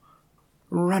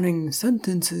Running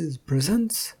Sentences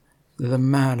presents The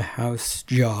Madhouse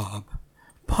Job,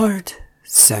 Part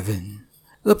 7.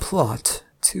 The Plot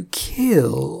to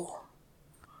Kill.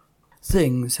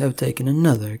 Things have taken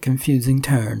another confusing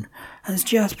turn as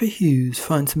Jasper Hughes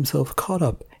finds himself caught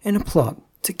up in a plot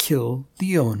to kill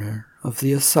the owner of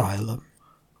the asylum.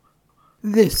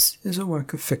 This is a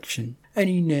work of fiction.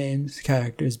 Any names,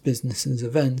 characters, businesses,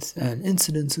 events, and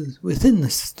incidences within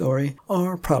this story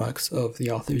are products of the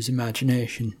author's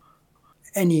imagination.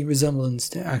 Any resemblance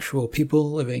to actual people,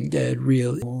 living, dead,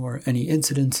 real, or any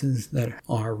incidences that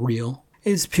are real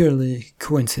is purely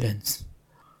coincidence.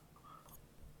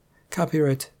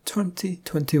 Copyright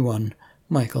 2021,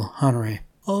 Michael Honore.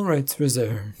 All rights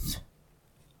reserved.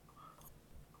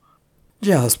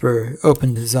 Jasper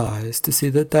opened his eyes to see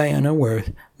that Diana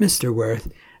Worth, Mr.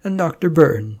 Worth, and Dr.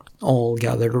 Burton all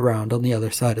gathered around on the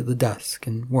other side of the desk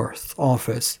in Worth's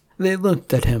office. They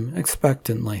looked at him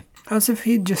expectantly, as if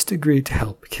he'd just agreed to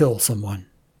help kill someone.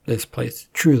 This place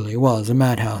truly was a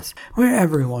madhouse, where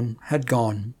everyone had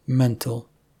gone mental.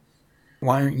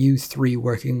 Why aren't you three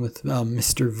working with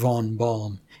Mr. Von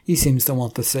Baum? He seems to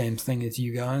want the same thing as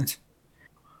you guys.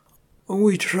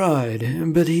 We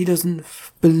tried, but he doesn't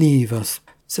believe us.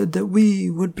 Said that we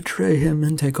would betray him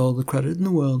and take all the credit in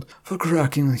the world for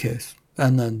cracking the case.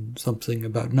 And then something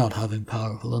about not having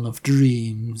powerful enough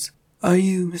dreams. Are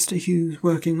you, Mr. Hughes,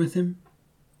 working with him?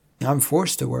 I'm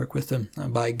forced to work with him,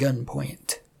 by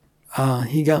gunpoint.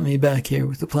 He got me back here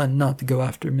with the plan not to go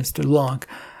after Mr. Locke,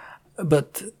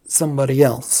 but somebody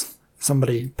else.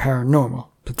 Somebody paranormal,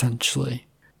 potentially.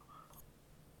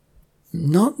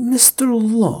 Not Mr.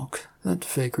 Locke. That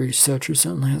fake researcher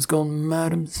certainly has gone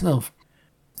mad himself.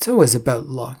 It's always about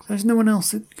Locke. There's no one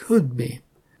else it could be.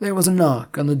 There was a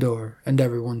knock on the door, and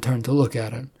everyone turned to look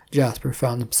at it. Jasper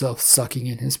found himself sucking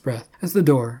in his breath as the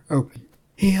door opened.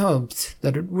 He hoped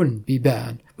that it wouldn't be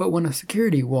bad, but when a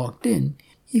security walked in,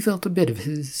 he felt a bit of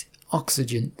his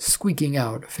oxygen squeaking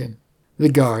out of him. The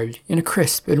guard, in a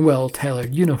crisp and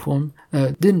well-tailored uniform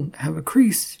that didn't have a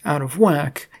crease out of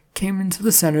whack, came into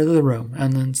the center of the room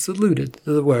and then saluted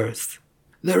the Worth.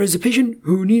 There is a patient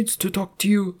who needs to talk to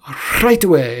you right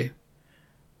away.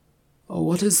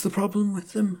 What is the problem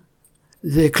with them?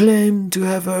 They claim to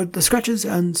have heard the scratches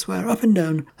and swear up and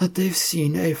down that they've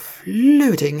seen a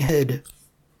floating head.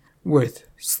 Worth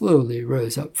slowly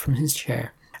rose up from his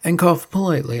chair and coughed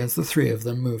politely as the three of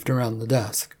them moved around the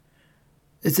desk.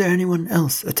 Is there anyone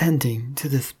else attending to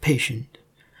this patient?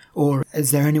 Or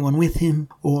is there anyone with him?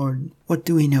 Or what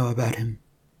do we know about him?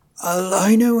 All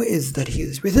I know is that he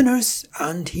is with a nurse,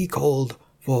 and he called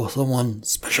for someone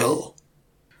special.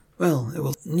 Well, it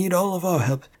will need all of our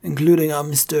help, including our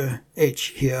Mr. H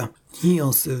here. He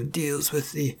also deals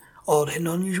with the odd and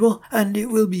unusual, and it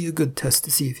will be a good test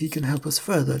to see if he can help us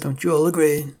further, don't you all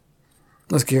agree?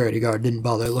 The security guard didn't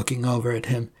bother looking over at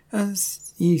him,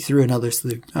 as he threw another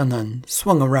salute, and then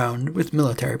swung around with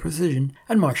military precision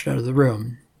and marched out of the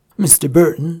room. Mr.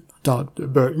 Burton, Dr.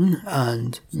 Burton,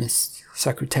 and Miss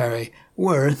Secretary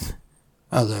Worth,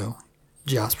 although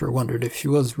Jasper wondered if she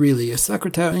was really a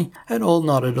secretary, had all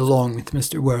nodded along with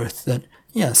Mr. Worth that,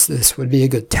 yes, this would be a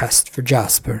good test for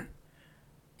Jasper.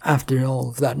 After all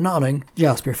of that nodding,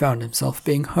 Jasper found himself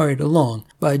being hurried along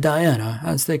by Diana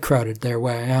as they crowded their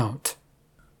way out.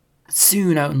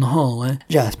 Soon out in the hallway,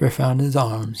 Jasper found his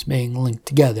arms being linked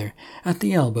together at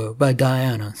the elbow by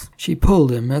Diana's. She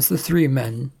pulled him as the three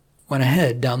men went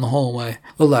ahead down the hallway.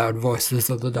 The loud voices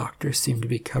of the doctors seemed to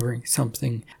be covering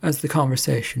something, as the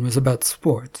conversation was about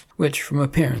sports, which, from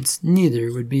appearance,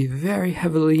 neither would be very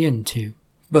heavily into.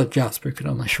 But Jasper could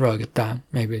only shrug at that.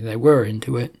 Maybe they were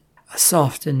into it. A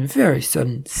soft and very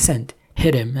sudden scent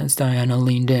hit him as Diana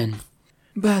leaned in.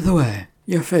 By the way,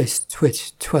 your face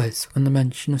twitched twice when the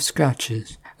mention of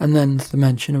scratches, and then the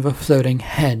mention of a floating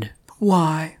head.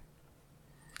 Why?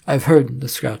 I've heard the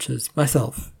scratches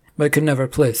myself, but could never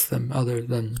place them other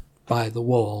than by the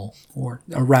wall, or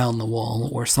around the wall,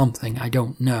 or something, I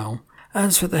don't know.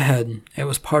 As for the head, it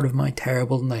was part of my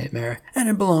terrible nightmare, and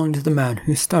it belonged to the man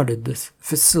who started this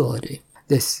facility.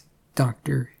 This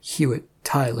Dr. Hewitt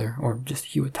Tyler, or just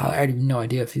Hewitt Tyler. I have no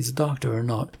idea if he's a doctor or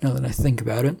not, now that I think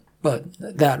about it. But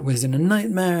that was in a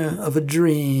nightmare of a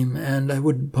dream, and I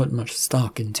wouldn't put much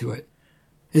stock into it.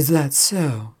 Is that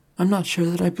so? I'm not sure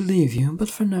that I believe you, but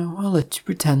for now I'll let you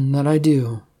pretend that I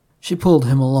do. She pulled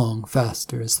him along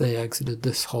faster as they exited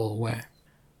this hallway.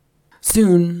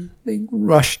 Soon they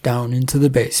rushed down into the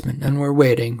basement and were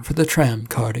waiting for the tram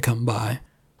car to come by.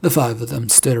 The five of them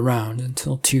stood around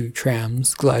until two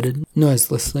trams glided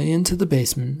noiselessly into the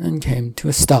basement and came to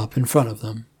a stop in front of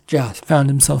them. Jasper found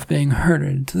himself being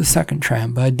herded to the second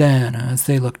tram by Diana as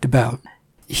they looked about.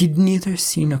 he'd neither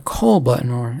seen a call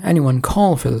button or anyone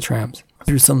call for the trams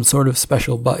through some sort of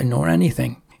special button or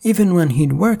anything. Even when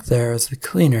he'd worked there as a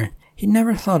cleaner, he'd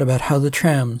never thought about how the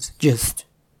trams just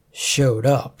showed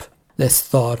up. This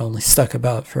thought only stuck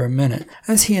about for a minute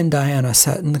as he and Diana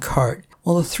sat in the cart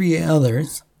while the three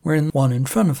others were in one in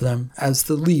front of them as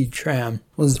the lead tram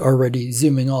was already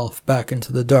zooming off back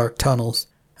into the dark tunnels,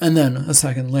 and then a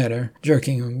second later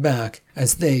jerking him back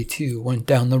as they too went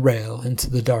down the rail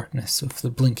into the darkness of the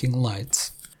blinking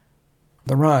lights.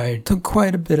 The ride took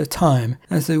quite a bit of time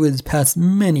as they whizzed past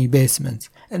many basements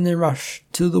and they rushed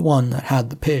to the one that had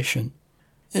the patient.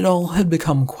 It all had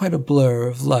become quite a blur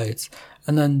of lights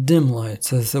and then dim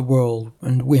lights as the whirl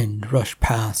and wind rushed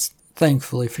past.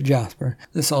 Thankfully for Jasper,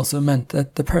 this also meant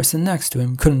that the person next to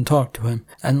him couldn't talk to him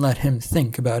and let him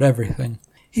think about everything.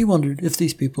 He wondered if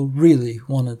these people really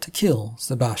wanted to kill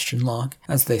Sebastian Locke,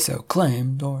 as they so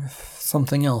claimed, or if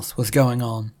something else was going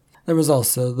on. There was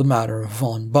also the matter of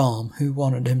Von Baum, who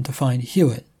wanted him to find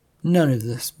Hewitt. None of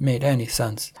this made any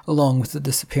sense, along with the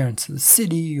disappearance of the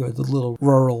city, or the little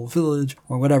rural village,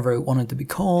 or whatever it wanted to be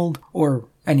called, or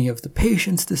any of the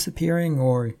patients disappearing,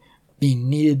 or being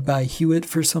needed by Hewitt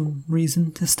for some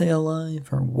reason to stay alive,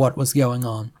 or what was going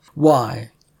on.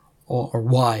 Why? Or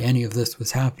why any of this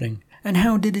was happening. And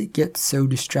how did it get so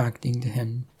distracting to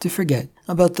him to forget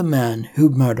about the man who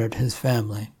murdered his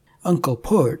family? Uncle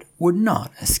Port would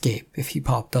not escape if he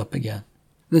popped up again.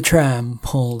 The tram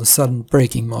pulled a sudden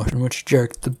braking motion which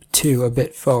jerked the two a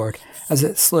bit forward as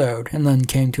it slowed and then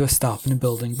came to a stop in a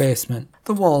building basement.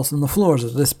 The walls and the floors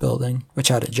of this building, which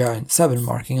had a giant 7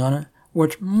 marking on it, were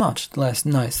much less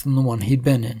nice than the one he'd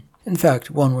been in. In fact,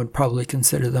 one would probably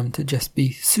consider them to just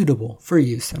be suitable for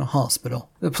use in a hospital.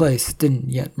 The place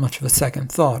didn't get much of a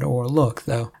second thought or look,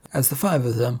 though, as the 5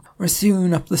 of them were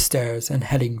soon up the stairs and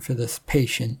heading for this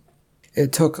patient.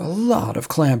 It took a lot of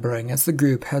clambering as the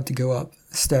group had to go up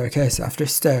staircase after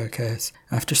staircase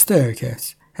after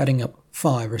staircase, heading up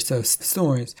 5 or so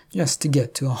stories just to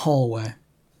get to a hallway.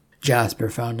 Jasper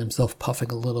found himself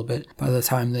puffing a little bit by the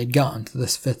time they'd gotten to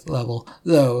this 5th level,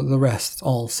 though the rest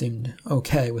all seemed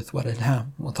okay with what had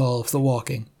happened with all of the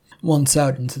walking. Once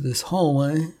out into this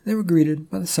hallway, they were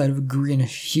greeted by the sight of a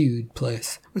greenish-hued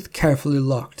place, with carefully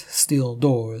locked steel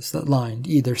doors that lined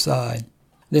either side.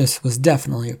 This was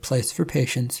definitely a place for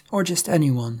patients, or just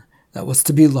anyone that was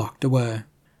to be locked away.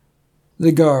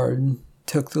 The guard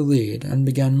took the lead and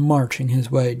began marching his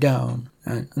way down,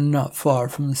 and not far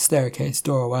from the staircase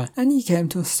doorway, and he came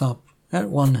to a stop at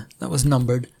one that was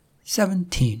numbered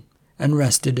 17, and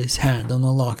rested his hand on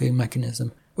the locking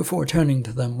mechanism before turning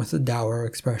to them with a dour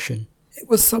expression. It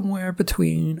was somewhere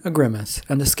between a grimace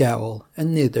and a scowl,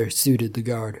 and neither suited the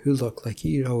guard, who looked like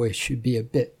he always should be a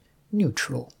bit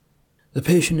neutral. The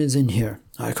patient is in here.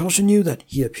 I caution you that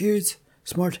he appears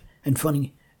smart and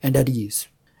funny and at ease.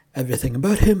 Everything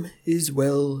about him is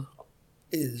well,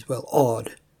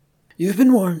 odd. You've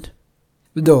been warned.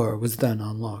 The door was then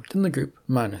unlocked, and the group,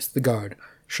 minus the guard,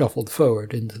 shuffled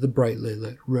forward into the brightly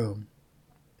lit room.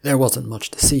 There wasn't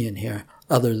much to see in here,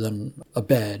 other than a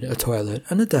bed, a toilet,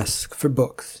 and a desk for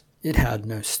books. It had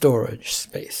no storage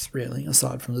space, really,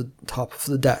 aside from the top of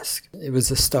the desk. It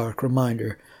was a stark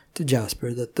reminder to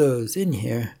Jasper that those in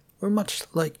here were much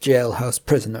like jailhouse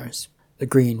prisoners. The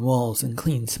green walls and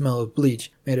clean smell of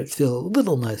bleach made it feel a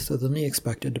little nicer than he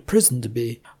expected a prison to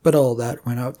be, but all that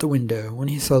went out the window when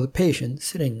he saw the patient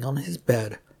sitting on his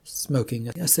bed, smoking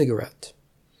a cigarette.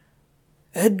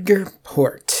 Edgar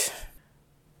Port.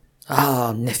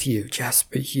 Ah, nephew,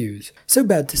 Jasper Hughes. So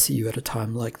bad to see you at a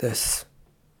time like this.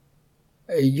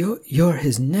 You're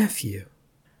his nephew?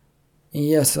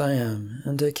 Yes, I am,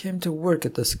 and I came to work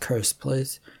at this cursed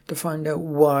place to find out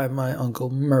why my uncle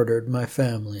murdered my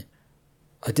family.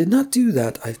 I did not do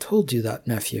that, I've told you that,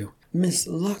 nephew. Miss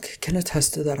Locke can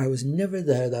attest to that. I was never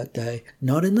there that day,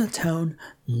 not in that town,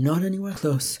 not anywhere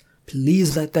close.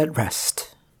 Please let that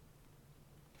rest.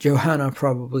 Johanna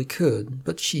probably could,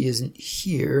 but she isn't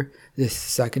here this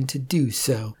second to do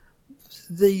so.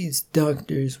 These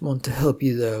doctors want to help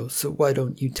you, though, so why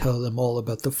don't you tell them all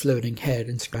about the floating head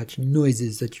and scratching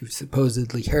noises that you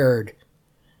supposedly heard?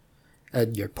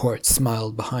 Edgar Port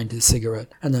smiled behind his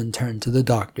cigarette and then turned to the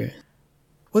doctor.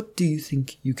 What do you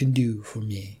think you can do for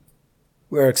me?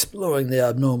 We're exploring the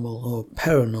abnormal or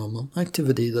paranormal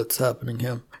activity that's happening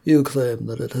here. You claim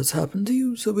that it has happened to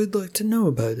you, so we'd like to know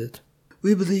about it.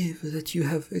 We believe that you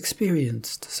have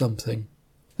experienced something.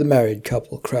 The married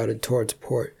couple crowded towards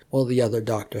Port, while the other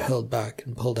doctor held back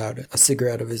and pulled out a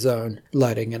cigarette of his own,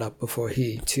 lighting it up before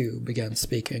he, too, began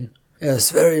speaking.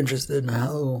 Yes, very interested in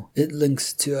how it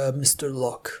links to Mr.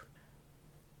 Locke.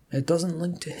 It doesn't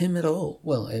link to him at all.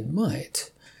 Well, it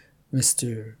might.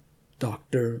 Mr.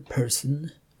 Doctor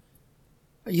Person.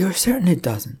 You're certain it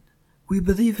doesn't? We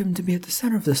believe him to be at the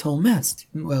center of this whole mess.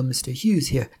 Well, Mr. Hughes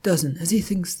here doesn't, as he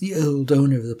thinks the old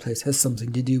owner of the place has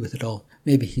something to do with it all.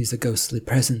 Maybe he's a ghostly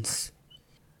presence.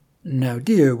 Now,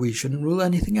 dear, we shouldn't rule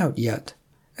anything out yet.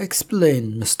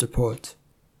 Explain, Mr. Port.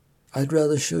 I'd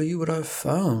rather show you what I've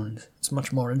found. It's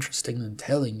much more interesting than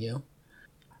telling you.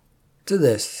 To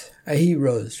this, he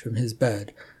rose from his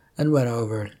bed and went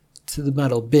over to the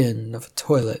metal bin of a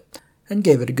toilet and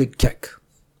gave it a good kick.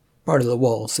 Part of the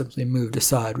wall simply moved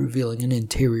aside, revealing an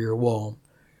interior wall.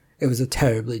 It was a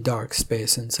terribly dark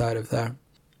space inside of there.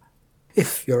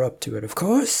 If you're up to it, of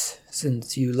course,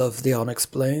 since you love the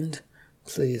unexplained,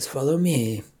 please follow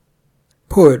me.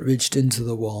 Port reached into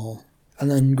the wall and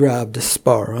then grabbed a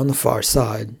spar on the far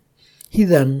side. He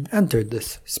then entered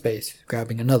this space,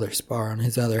 grabbing another spar on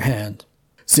his other hand.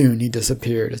 Soon he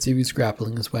disappeared as he was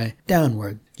grappling his way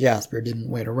downward. Jasper didn't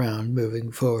wait around,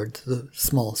 moving forward to the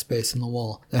small space in the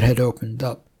wall that had opened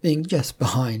up, being just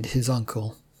behind his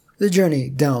uncle. The journey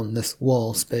down this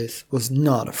wall space was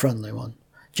not a friendly one.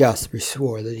 Jasper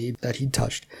swore that he'd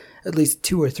touched at least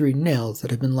 2 or 3 nails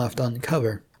that had been left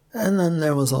uncovered. And then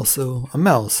there was also a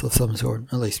mouse of some sort,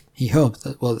 at least he hoped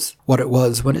that was what it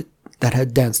was that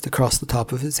had danced across the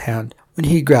top of his hand when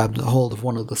he grabbed a hold of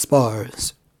one of the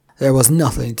spars. There was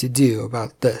nothing to do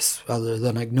about this other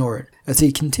than ignore it, as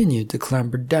he continued to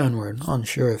clamber downward,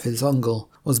 unsure if his uncle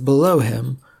was below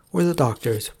him or the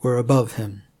doctors were above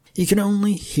him. He could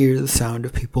only hear the sound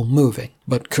of people moving,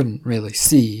 but couldn't really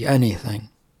see anything.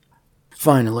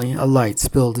 Finally, a light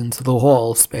spilled into the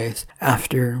wall space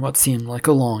after what seemed like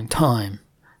a long time.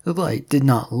 The light did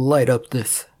not light up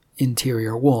this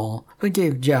interior wall, but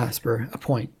gave Jasper a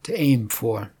point to aim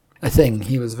for. A thing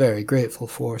he was very grateful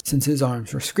for, since his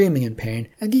arms were screaming in pain,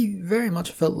 and he very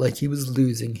much felt like he was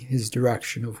losing his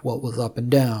direction of what was up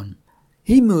and down.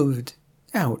 He moved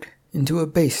out into a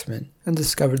basement, and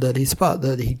discovered that the spot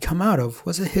that he'd come out of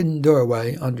was a hidden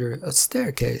doorway under a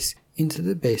staircase into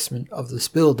the basement of this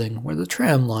building where the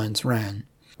tram lines ran.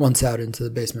 Once out into the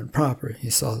basement proper, he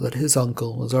saw that his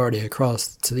uncle was already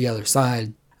across to the other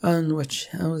side, on which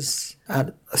was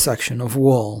at a section of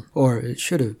wall, or it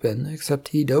should have been, except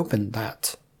he'd opened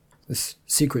that. This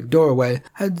secret doorway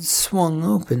had swung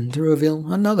open to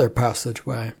reveal another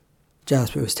passageway.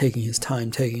 Jasper was taking his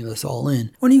time taking this all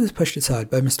in when he was pushed aside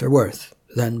by Mr. Worth,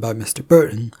 then by Mr.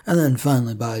 Burton, and then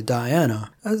finally by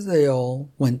Diana, as they all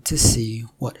went to see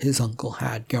what his uncle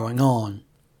had going on.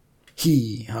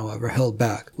 He, however, held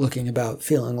back, looking about,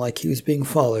 feeling like he was being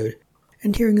followed,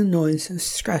 and hearing a noise of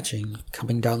scratching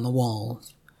coming down the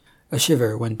walls. A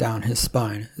shiver went down his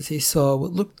spine as he saw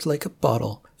what looked like a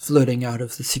bottle floating out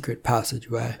of the secret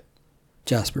passageway.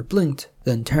 Jasper blinked,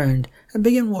 then turned, and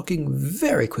began walking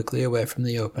very quickly away from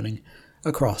the opening,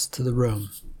 across to the room.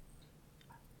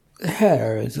 The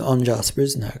hairs on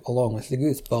Jasper's neck, along with the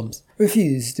goosebumps,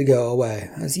 refused to go away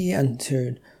as he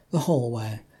entered the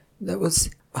hallway that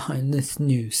was behind this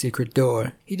new secret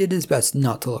door. He did his best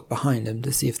not to look behind him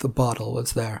to see if the bottle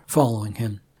was there, following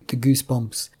him. The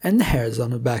goosebumps and the hairs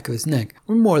on the back of his neck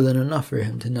were more than enough for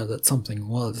him to know that something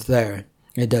was there.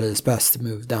 He did his best to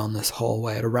move down this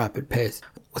hallway at a rapid pace,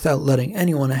 without letting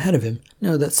anyone ahead of him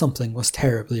know that something was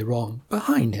terribly wrong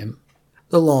behind him.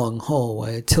 The long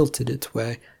hallway tilted its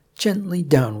way gently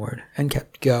downward and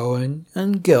kept going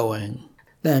and going.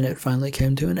 Then it finally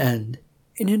came to an end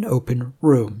in an open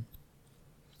room.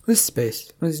 This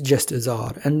space was just as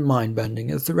odd and mind-bending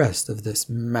as the rest of this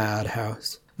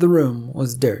madhouse. The room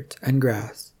was dirt and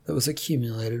grass that was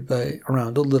accumulated by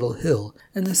around a little hill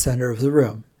in the center of the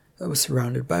room that was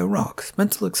surrounded by rocks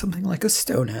meant to look something like a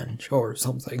Stonehenge or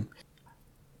something.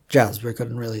 Jasper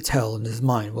couldn't really tell, and his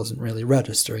mind wasn't really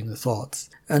registering the thoughts.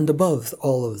 And above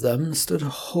all of them stood a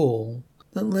hole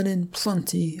that let in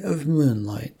plenty of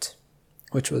moonlight,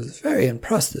 which was very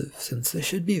impressive since they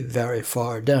should be very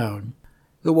far down.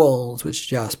 The walls which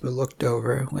Jasper looked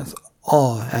over with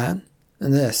awe at,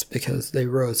 and this because they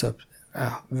rose up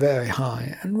very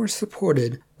high and were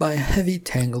supported by a heavy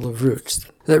tangle of roots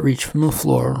that reached from the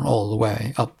floor all the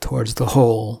way up towards the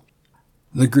hole.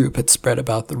 The group had spread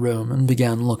about the room and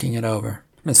began looking it over.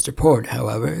 Mr. Port,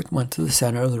 however, went to the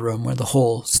center of the room where the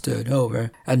hole stood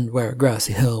over and where a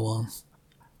grassy hill was.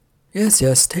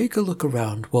 Yes, take a look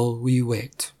around while we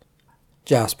wait.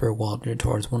 Jasper wandered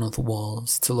towards one of the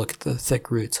walls to look at the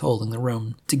thick roots holding the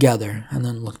room together and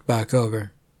then looked back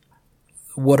over.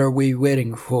 What are we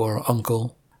waiting for,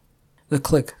 Uncle? The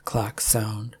click-clack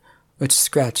sound, which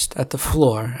scratched at the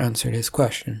floor, answered his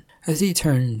question as he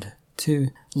turned to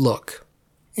look.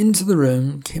 Into the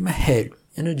room came a head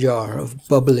in a jar of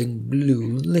bubbling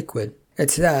blue liquid. It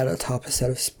sat atop a set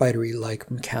of spidery-like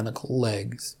mechanical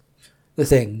legs. The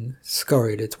thing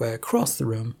scurried its way across the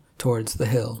room towards the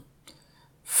hill.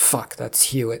 "Fuck,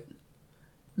 that's Hewitt."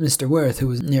 Mr. Worth, who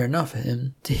was near enough of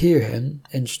him to hear him,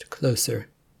 inched closer.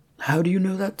 "How do you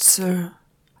know that, sir?"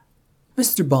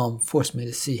 "Mr. Baum forced me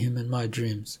to see him in my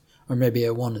dreams. Or maybe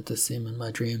I wanted to see him in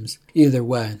my dreams. Either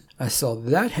way, I saw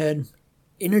that head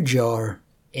in a jar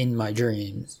in my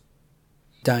dreams."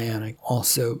 Diana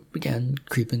also began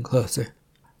creeping closer.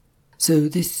 "So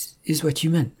this is what you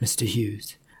meant, Mr.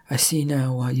 Hughes. I see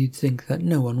now why you'd think that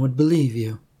no one would believe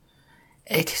you."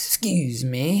 "Excuse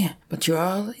me, but you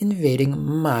are invading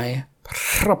my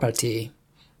property."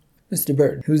 Mr.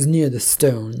 Burton, who was near the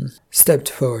stone, stepped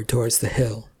forward towards the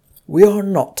hill. "We are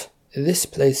not. This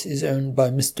place is owned by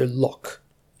Mr. Locke."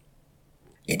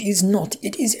 "It is not.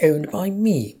 It is owned by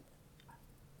me."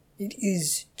 "It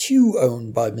is too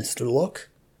owned by Mr. Locke."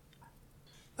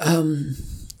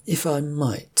 If I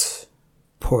might."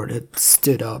 Porter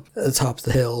stood up atop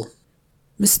the hill.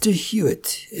 "Mr.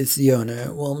 Hewitt is the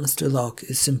owner, while Mr. Locke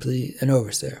is simply an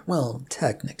overseer. Well,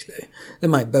 technically, they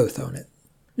might both own it.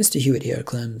 Mr. Hewitt here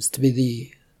claims to be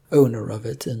the owner of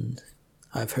it, and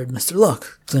I've heard Mr.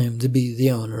 Locke claim to be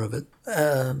the owner of it.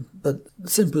 But the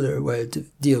simpler way to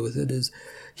deal with it is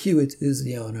Hewitt is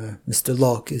the owner, Mr.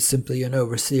 Locke is simply an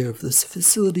overseer of this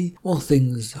facility while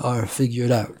things are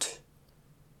figured out.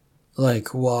 Like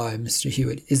why Mr.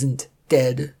 Hewitt isn't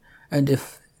dead, and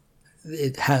if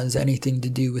it has anything to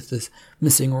do with this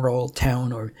missing rural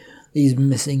town or these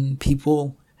missing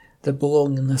people that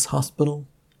belong in this hospital.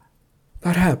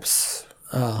 Perhaps,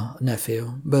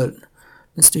 nephew, but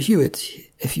Mr. Hewitt,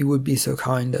 if you would be so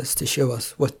kind as to show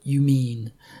us what you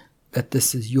mean that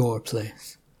this is your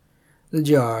place." The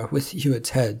jar with Hewitt's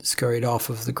head scurried off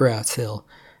of the grass hill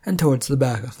and towards the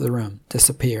back of the room,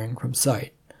 disappearing from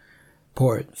sight.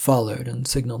 Port followed and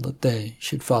signaled that they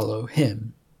should follow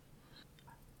him.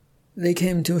 They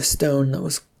came to a stone that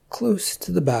was close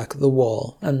to the back of the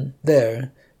wall, and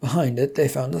there, behind it, they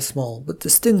found a small but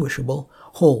distinguishable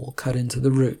hole cut into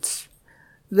the roots.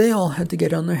 They all had to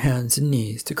get on their hands and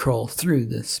knees to crawl through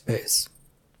this space.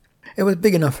 It was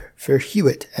big enough for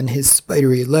Hewitt and his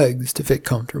spidery legs to fit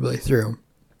comfortably through.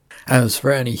 As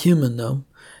for any human, though,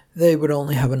 they would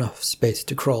only have enough space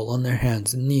to crawl on their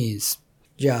hands and knees.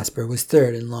 Jasper was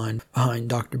third in line behind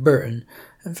Dr. Burton,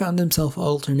 and found himself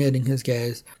alternating his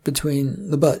gaze between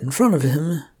the butt in front of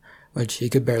him, which he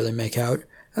could barely make out,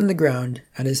 and the ground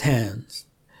at his hands.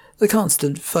 The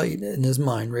constant fight in his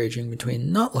mind raging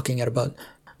between not looking at a butt,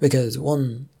 because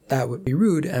one, that would be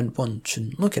rude, and one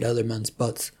shouldn't look at other men's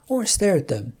butts, or stare at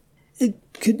them. It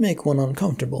could make one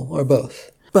uncomfortable, or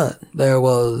both. But there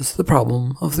was the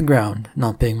problem of the ground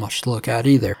not being much to look at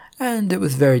either, and it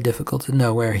was very difficult to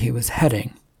know where he was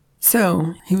heading.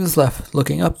 So he was left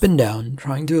looking up and down,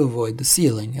 trying to avoid the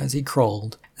ceiling as he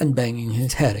crawled, and banging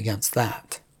his head against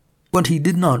that. What he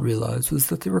did not realize was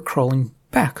that they were crawling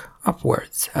back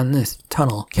upwards, and this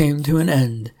tunnel came to an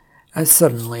end as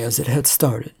suddenly as it had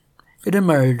started. It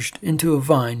emerged into a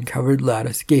vine-covered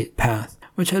lattice gate path,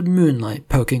 which had moonlight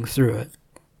poking through it.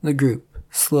 The group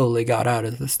slowly got out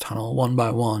of this tunnel one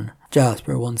by one.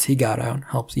 Jasper, once he got out,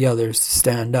 helped the others to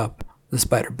stand up. The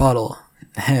spider bottle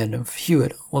head of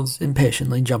Hewitt was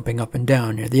impatiently jumping up and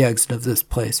down near the exit of this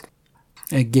place,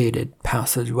 a gated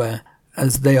passageway,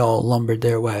 as they all lumbered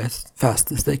their way as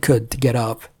fast as they could to get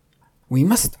up. "We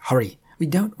must hurry. We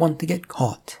don't want to get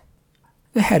caught."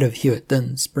 The head of Hewitt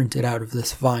then sprinted out of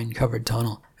this vine-covered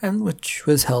tunnel, and which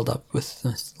was held up with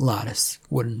the lattice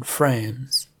wooden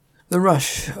frames. The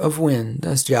rush of wind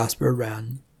as Jasper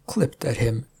ran clipped at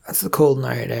him as the cold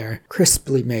night air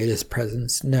crisply made his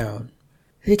presence known.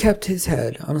 He kept his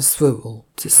head on a swivel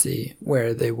to see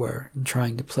where they were and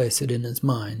trying to place it in his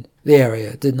mind. The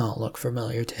area did not look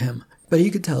familiar to him, but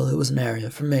he could tell it was an area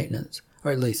for maintenance,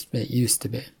 or at least it used to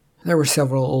be. There were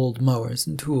several old mowers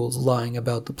and tools lying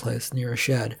about the place near a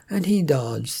shed, and he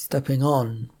dodged, stepping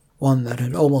on one that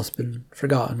had almost been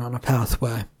forgotten on a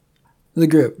pathway. The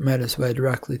group made its way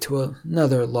directly to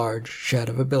another large shed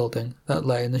of a building that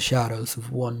lay in the shadows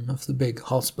of one of the big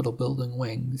hospital building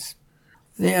wings.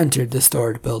 They entered the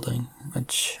storage building,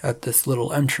 which at this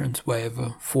little entranceway of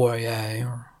a foyer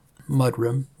or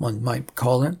mudroom, one might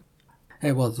call it.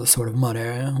 It was a sort of mud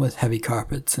area with heavy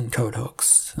carpets and coat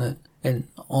hooks, and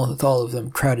with all of them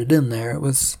crowded in there, it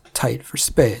was tight for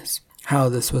space. How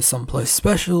this was someplace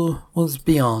special was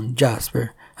beyond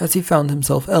Jasper, as he found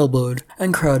himself elbowed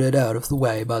and crowded out of the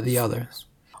way by the others.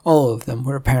 All of them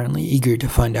were apparently eager to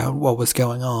find out what was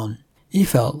going on. He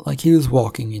felt like he was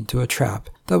walking into a trap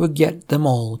that would get them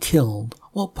all killed,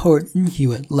 while Port and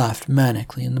Hewitt laughed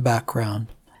manically in the background.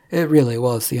 It really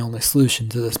was the only solution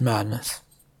to this madness.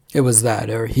 It was that,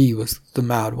 or he was the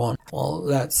mad one. While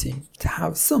that seemed to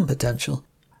have some potential,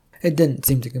 it didn't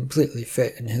seem to completely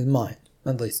fit in his mind,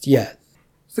 at least yet.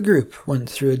 The group went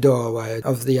through a doorway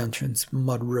of the entrance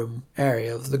mudroom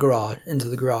area of the garage into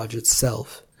the garage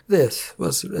itself. This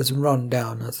was as run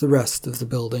down as the rest of the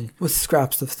building, with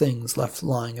scraps of things left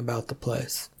lying about the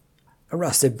place. A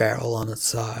rusted barrel on its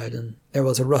side, and there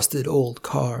was a rusted old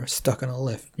car stuck in a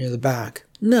lift near the back.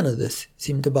 None of this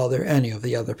seemed to bother any of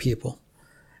the other people.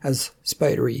 As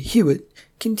Spidery Hewitt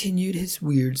continued his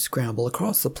weird scramble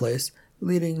across the place,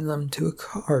 leading them to a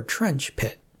car trench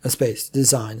pit, a space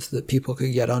designed so that people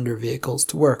could get under vehicles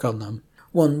to work on them.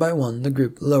 One by one, the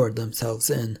group lowered themselves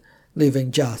in,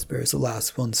 leaving Jasper as the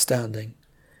last one standing.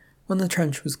 When the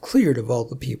trench was cleared of all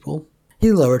the people,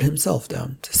 he lowered himself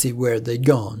down to see where they'd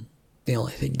gone. The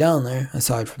only thing down there,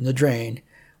 aside from the drain,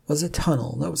 was a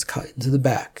tunnel that was cut into the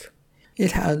back.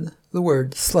 It had the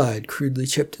word slide crudely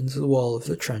chipped into the wall of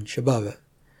the trench above it.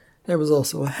 There was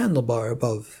also a handlebar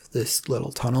above this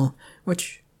little tunnel,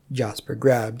 which Jasper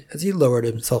grabbed as he lowered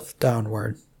himself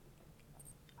downward.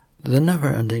 The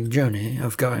never-ending journey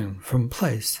of going from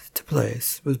place to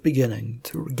place was beginning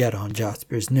to get on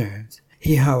Jasper's nerves.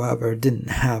 He, however, didn't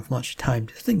have much time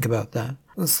to think about that.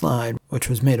 The slide, which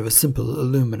was made of a simple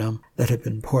aluminum that had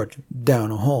been poured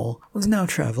down a hole, was now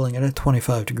traveling at a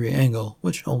 25-degree angle,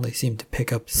 which only seemed to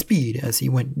pick up speed as he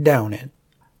went down it.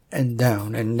 And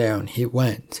down he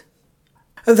went,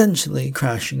 eventually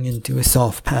crashing into a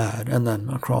soft pad and then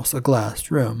across a glass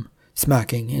room,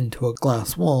 smacking into a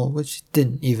glass wall which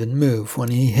didn't even move when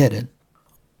he hit it.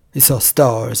 He saw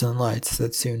stars and lights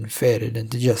that soon faded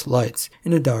into just lights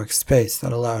in a dark space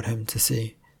that allowed him to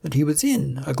see that he was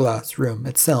in a glass room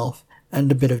itself and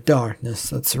a bit of darkness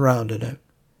that surrounded it.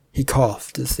 He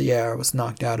coughed as the air was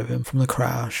knocked out of him from the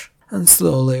crash, and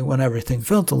slowly, when everything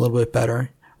felt a little bit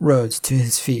better, rose to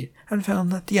his feet and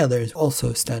found that the others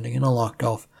also standing in a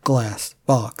locked-off glass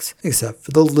box, except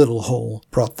for the little hole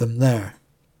brought them there.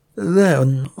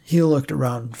 Then he looked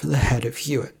around for the head of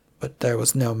Hewitt, but there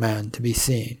was no man to be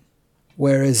seen.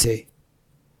 "Where is he?"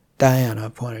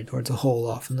 Diana pointed towards a hole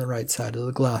off on the right side of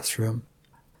the glass room.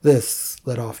 This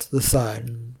led off to the side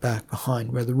and back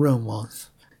behind where the room was.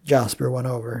 Jasper went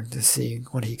over to see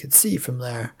what he could see from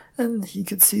there, and he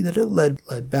could see that it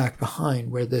led back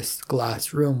behind where this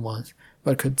glass room was,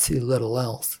 but could see little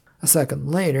else. A second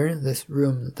later, this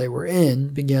room that they were in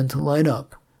began to light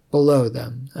up below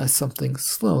them as something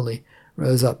slowly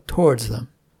rose up towards them.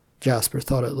 Jasper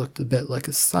thought it looked a bit like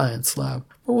a science lab,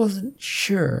 but wasn't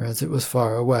sure as it was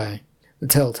far away. The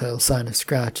telltale sign of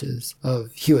scratches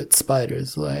of Hewitt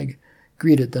Spider's leg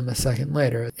greeted them a second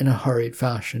later in a hurried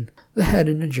fashion. The head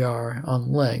in a jar,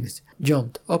 on legs,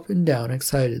 jumped up and down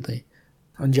excitedly,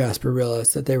 and Jasper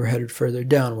realized that they were headed further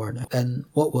downward, and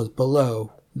what was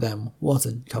below them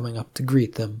wasn't coming up to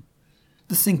greet them.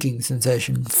 The sinking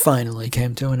sensation finally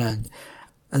came to an end,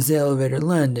 as the elevator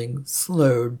landing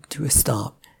slowed to a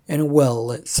stop in a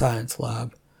well-lit science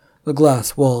lab. The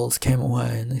glass walls came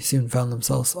away, and they soon found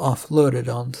themselves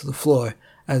offloaded onto the floor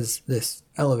as this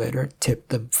elevator tipped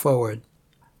them forward.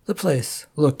 The place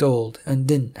looked old and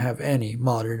didn't have any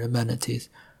modern amenities.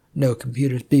 No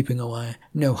computers beeping away,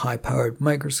 no high-powered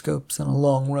microscopes, and a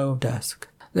long row of desks.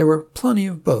 There were plenty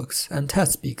of books and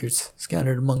test speakers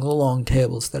scattered among the long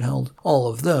tables that held all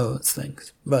of those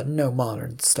things, but no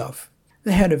modern stuff.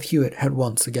 The head of Hewitt had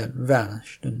once again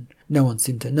vanished, and no one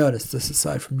seemed to notice this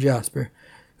aside from Jasper,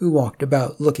 who walked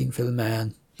about looking for the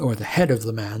man, or the head of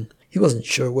the man. He wasn't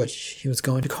sure which he was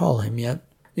going to call him yet.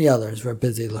 The others were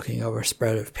busy looking over a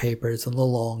spread of papers on the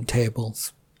long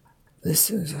tables.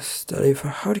 "This is a study for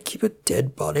how to keep a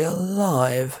dead body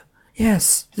alive.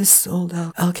 Yes, this old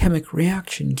alchemic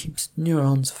reaction keeps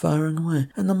neurons firing away,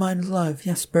 and the mind alive.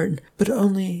 Yes, Burton, but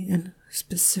only in a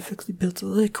specifically built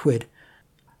liquid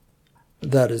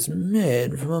that is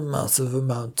made from a massive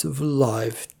amount of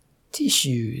live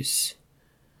tissues."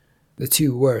 The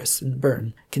two Worse and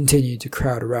Burton continued to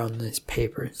crowd around these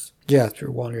papers.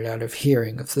 Jasper wandered out of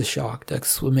hearing of the shocked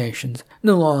exclamations,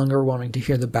 no longer wanting to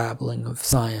hear the babbling of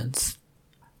science.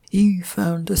 He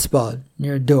found a spot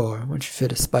near a door which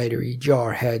fit a spidery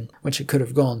jar head which it could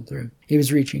have gone through. He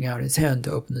was reaching out his hand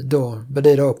to open the door, but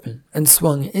it opened and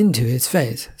swung into his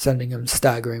face, sending him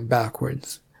staggering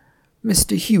backwards.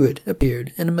 Mr. Hewitt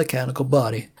appeared in a mechanical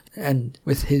body, and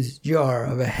with his jar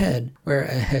of a head where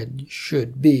a head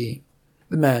should be.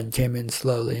 The man came in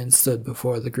slowly and stood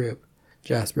before the group.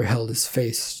 Jasper held his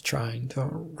face, trying to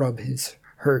rub his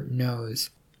hurt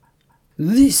nose.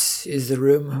 "This is the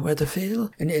room where the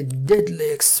fatal and a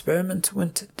deadly experiment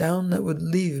went down that would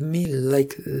leave me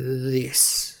like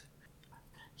this."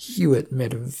 Hewitt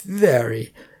made a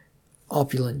very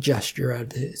opulent gesture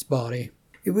out of his body.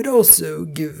 It would also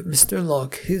give Mr.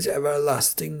 Locke his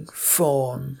everlasting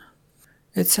form.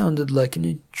 It sounded like an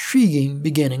intriguing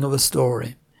beginning of a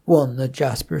story, one that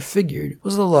Jasper figured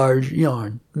was a large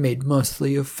yarn made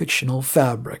mostly of fictional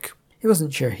fabric. He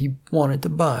wasn't sure he wanted to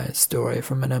buy a story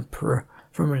from an emperor,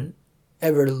 from an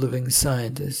ever-living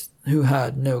scientist who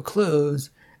had no clothes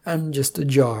and just a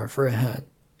jar for a head.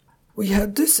 We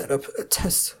had to set up a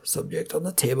test subject on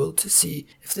the table to see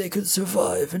if they could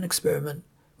survive an experiment,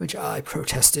 which I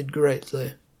protested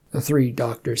greatly. The three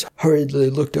doctors hurriedly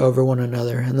looked over one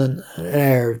another, and then, an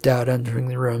air of doubt entering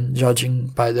the room, judging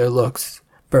by their looks,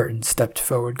 Burton stepped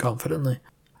forward confidently.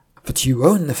 But you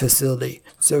own the facility,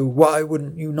 so why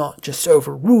wouldn't you not just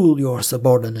overrule your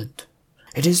subordinate?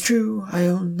 It is true, I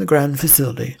own the grand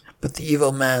facility, but the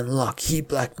evil man Locke, he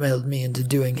blackmailed me into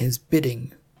doing his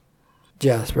bidding.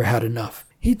 Jasper had enough.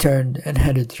 He turned and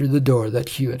headed through the door that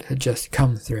Hewitt had just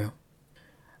come through.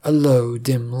 A low,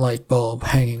 dim light bulb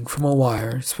hanging from a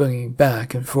wire, swinging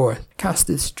back and forth, cast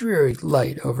its dreary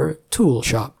light over a tool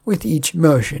shop. With each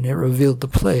motion it revealed the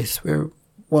place where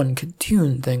one could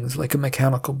tune things like a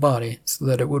mechanical body so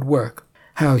that it would work.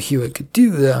 How Hewitt could do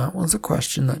that was a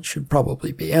question that should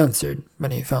probably be answered,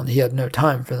 but he found he had no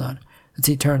time for that, as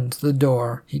he turned to the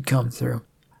door he'd come through.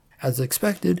 As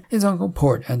expected, his Uncle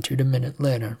Port entered a minute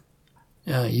later.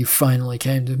 You finally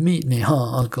came to meet me,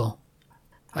 huh, Uncle?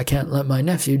 I can't let my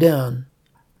nephew down.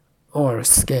 Or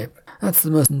escape. That's the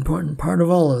most important part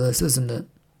of all of this, isn't it?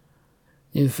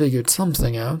 You've figured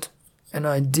something out. An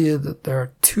idea that there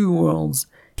are two worlds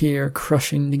here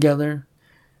crushing together.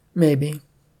 Maybe.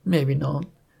 Maybe not.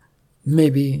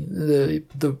 Maybe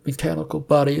the mechanical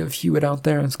body of Hewitt out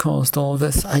there has caused all of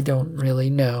this. I don't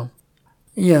really know.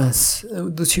 Yes,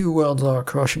 the two worlds are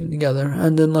crushing together,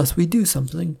 and unless we do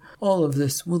something, all of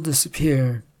this will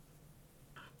disappear.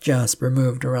 Jasper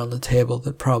moved around the table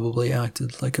that probably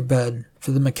acted like a bed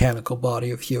for the mechanical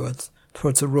body of Hewitt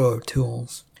towards a row of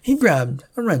tools. He grabbed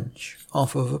a wrench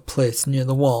off of a place near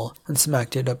the wall and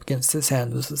smacked it up against his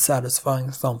hand with a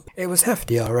satisfying thump. It was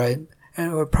hefty, all right,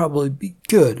 and it would probably be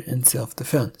good in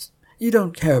self-defense. You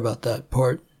don't care about that,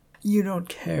 Port. You don't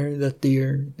care that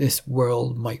this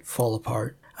world might fall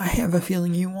apart. I have a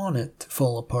feeling you want it to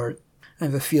fall apart. I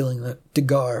have a feeling that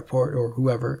Degar, Port, or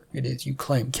whoever it is you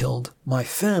claim killed my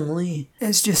family,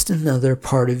 is just another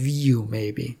part of you,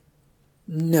 maybe.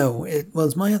 No, it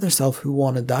was my other self who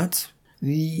wanted that.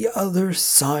 The other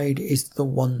side is the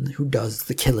one who does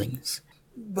the killings.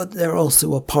 But they're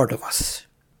also a part of us.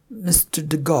 Mr.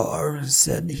 Degar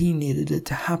said he needed it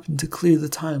to happen to clear the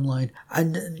timeline,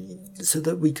 and so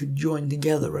that we could join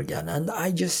together again, and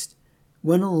I just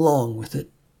went along with it.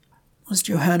 Was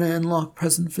Johanna and Locke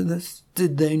present for this?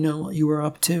 Did they know what you were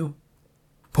up to?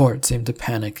 Port seemed to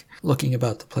panic, looking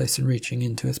about the place and reaching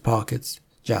into his pockets.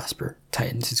 Jasper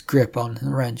tightened his grip on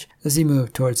the wrench as he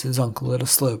moved towards his uncle at a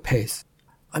slow pace.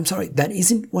 I'm sorry, that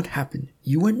isn't what happened.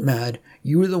 You went mad.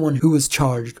 You were the one who was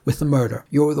charged with the murder.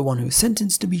 You're the one who was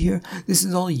sentenced to be here. This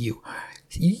is all you.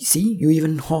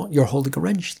 You're holding a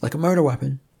wrench like a murder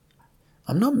weapon.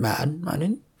 I'm not mad. I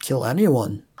didn't kill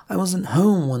anyone. I wasn't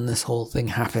home when this whole thing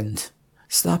happened.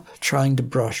 Stop trying to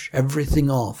brush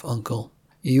everything off, Uncle.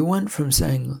 You went from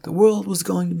saying the world was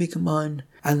going to be combined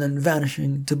and then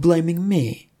vanishing to blaming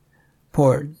me.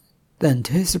 Port, then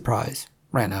to his surprise,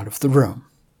 ran out of the room.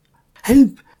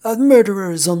 Help! A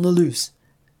murderer is on the loose!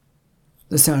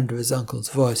 The sound of his uncle's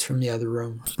voice from the other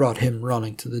room brought him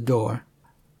running to the door.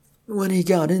 When he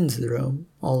got into the room,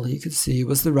 all he could see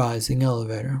was the rising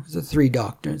elevator with the three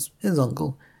doctors, his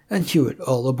uncle, and Hewitt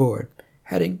all aboard,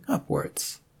 heading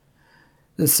upwards.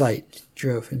 The sight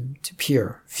drove him to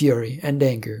pure fury and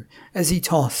anger as he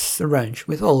tossed the wrench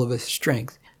with all of his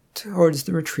strength towards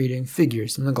the retreating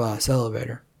figures in the glass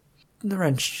elevator.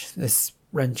 This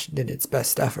wrench did its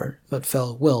best effort, but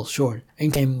fell well short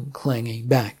and came clanging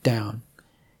back down.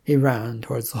 He ran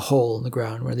towards the hole in the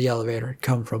ground where the elevator had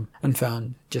come from and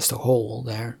found just a hole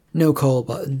there. No call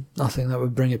button, nothing that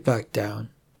would bring it back down.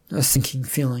 A sinking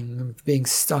feeling of being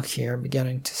stuck here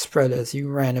beginning to spread as he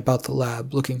ran about the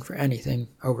lab looking for anything,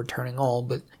 overturning all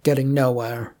but getting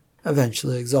nowhere.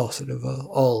 Eventually exhausted of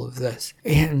all of this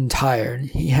and tired,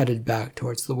 he headed back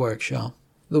towards the workshop.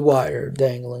 The wire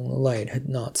dangling the light had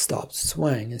not stopped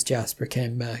swaying as Jasper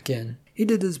came back in. He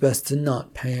did his best to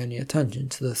not pay any attention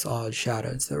to the odd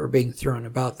shadows that were being thrown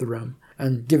about the room,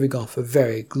 and giving off a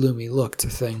very gloomy look to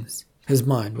things. His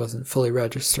mind wasn't fully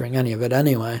registering any of it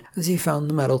anyway, as he found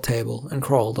the metal table and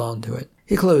crawled onto it.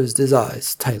 He closed his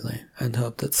eyes tightly and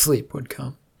hoped that sleep would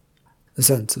come. a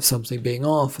sense of something being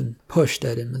off, and pushed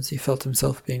at him as he felt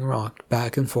himself being rocked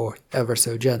back and forth ever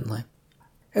so gently.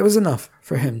 It was enough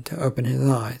for him to open his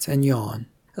eyes and yawn,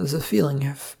 as the feeling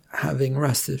of having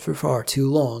rested for far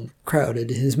too long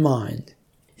crowded his mind.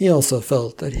 He also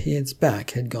felt that his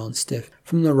back had gone stiff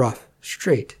from the rough,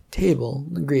 straight table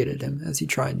that greeted him as he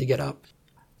tried to get up.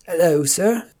 "Hello,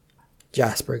 sir."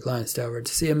 Jasper glanced over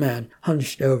to see a man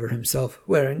hunched over himself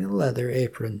wearing a leather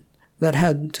apron that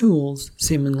had tools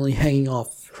seemingly hanging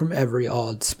off from every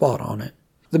odd spot on it.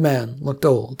 The man looked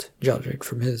old, judging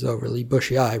from his overly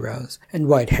bushy eyebrows and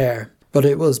white hair, but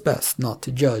it was best not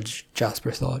to judge,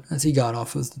 Jasper thought, as he got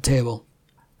off of the table.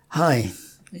 "Hi,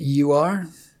 you are?"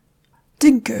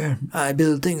 "Tinker. I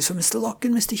build things for Mr. Locke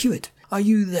and Mr. Hewitt. Are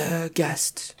you their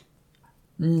guest?"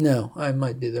 "No, I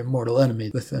might be their mortal enemy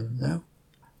with them, though."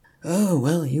 "Oh,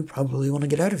 well, you probably want to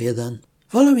get out of here then.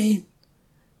 Follow me."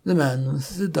 The man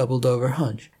with the doubled-over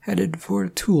hunch headed for a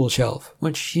tool shelf,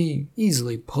 which he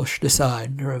easily pushed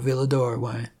aside to reveal a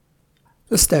doorway.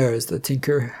 The stairs that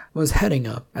Tinker was heading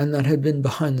up, and that had been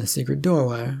behind the secret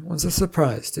doorway, was a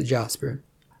surprise to Jasper.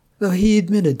 Though he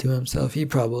admitted to himself he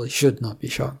probably should not be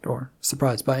shocked or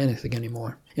surprised by anything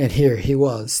anymore. Yet here he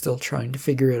was, still trying to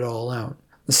figure it all out.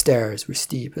 The stairs were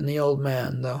steep, and the old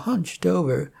man, though hunched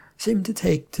over, seemed to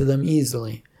take to them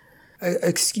easily.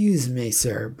 "Excuse me,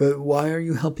 sir, but why are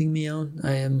you helping me out?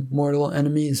 I am mortal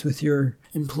enemies with your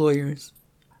employers."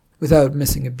 Without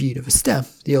missing a beat of a step,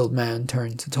 the old man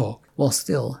turned to talk, while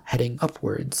still heading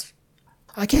upwards.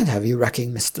 "I can't have you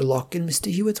wrecking Mr. Locke and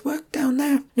Mr. Hewitt's work down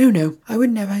there. No, I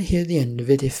would never hear the end of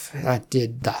it if I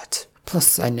did that.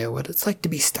 Plus, I know what it's like to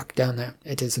be stuck down there.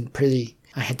 It isn't pretty.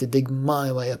 I had to dig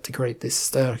my way up to create this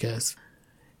staircase."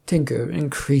 Tinker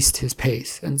increased his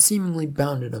pace and seemingly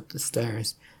bounded up the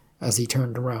stairs. As he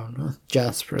turned around, with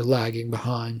Jasper lagging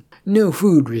behind. No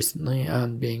food recently,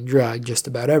 and being dragged just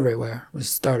about everywhere, was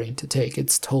starting to take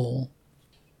its toll.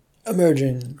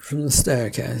 Emerging from the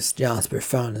staircase, Jasper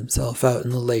found himself out in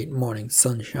the late morning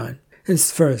sunshine. His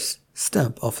first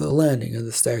step off the landing of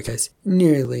the staircase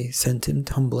nearly sent him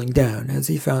tumbling down, as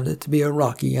he found it to be a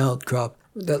rocky outcrop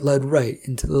that led right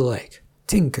into the lake.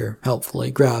 Tinker helpfully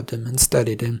grabbed him and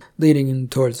steadied him, leading him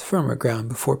towards firmer ground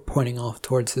before pointing off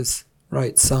towards his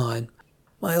right side.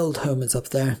 "My old home is up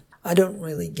there. I don't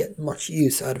really get much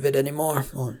use out of it anymore,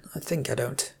 or I think I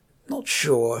don't. Not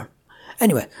sure.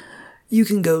 Anyway, you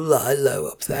can go lie low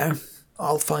up there.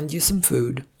 I'll find you some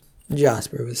food."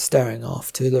 Jasper was staring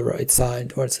off to the right side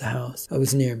towards the house that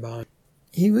was nearby.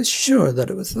 He was sure that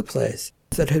it was the place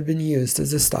that had been used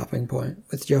as a stopping point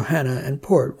with Johanna and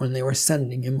Port when they were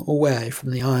sending him away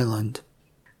from the island.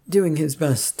 Doing his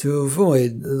best to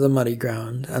avoid the muddy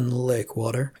ground and the lake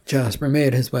water, Jasper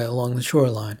made his way along the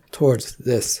shoreline towards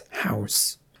this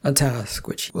house, a task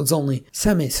which he was only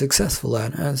semi-successful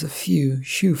at, as a few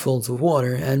shoefuls of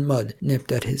water and mud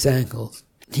nipped at his ankles.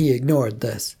 He ignored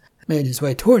this, made his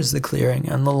way towards the clearing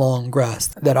and the long grass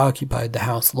that occupied the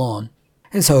house lawn,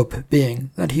 his hope being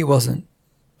that he wasn't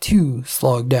too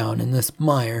slogged down in this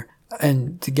mire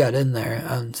and to get in there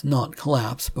and not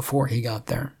collapse before he got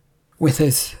there. With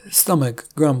his stomach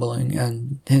grumbling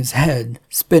and his head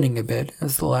spinning a bit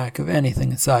as the lack of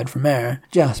anything aside from air,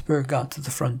 Jasper got to the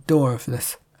front door of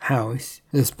this house,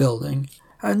 this building,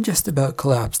 and just about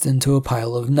collapsed into a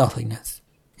pile of nothingness.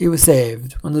 He was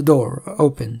saved when the door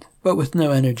opened, but with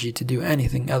no energy to do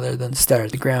anything other than stare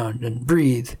at the ground and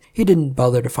breathe, he didn't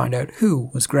bother to find out who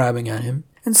was grabbing at him.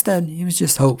 Instead, he was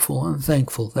just hopeful and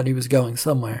thankful that he was going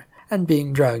somewhere and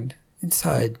being dragged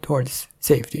inside towards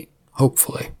safety,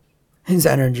 hopefully. His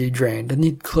energy drained, and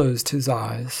he closed his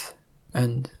eyes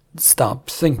and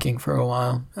stopped thinking for a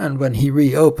while, and when he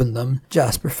reopened them,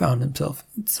 Jasper found himself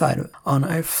inside on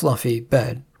a fluffy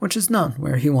bed, which is not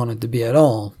where he wanted to be at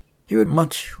all. He would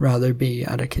much rather be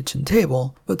at a kitchen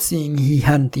table, but seeing he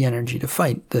hadn't the energy to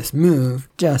fight this move,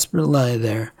 Jasper lay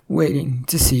there, waiting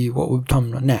to see what would come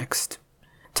next.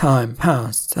 Time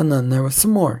passed, and then there was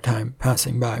some more time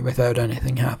passing by without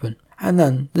anything happening. And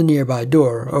then the nearby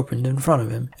door opened in front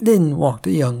of him, and in walked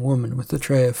a young woman with a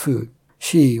tray of food.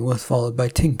 She was followed by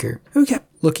Tinker, who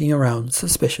kept looking around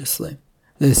suspiciously.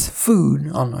 This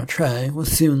food on a tray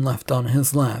was soon left on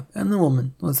his lap, and the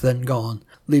woman was then gone,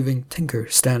 leaving Tinker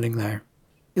standing there.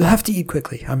 "You'll have to eat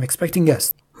quickly. I'm expecting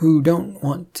guests who don't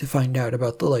want to find out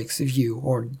about the likes of you,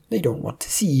 or they don't want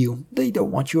to see you. They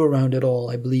don't want you around at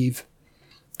all, I believe."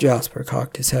 Jasper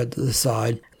cocked his head to the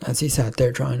side as he sat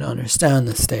there trying to understand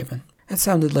this statement. It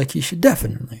sounded like he should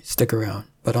definitely stick around,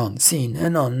 but unseen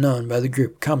and unknown by the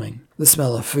group coming, the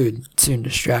smell of food soon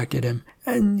distracted him,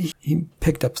 and he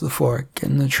picked up the fork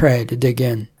and the tray to dig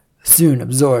in. soon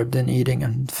absorbed in eating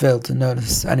and failed to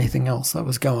notice anything else that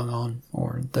was going on,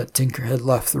 or that Tinker had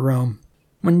left the room.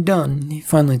 When done, he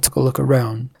finally took a look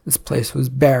around. This place was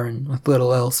barren, with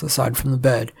little else aside from the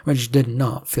bed, which did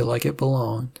not feel like it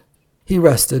belonged. He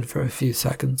rested for a few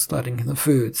seconds, letting the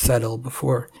food settle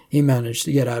before he managed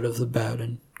to get out of the bed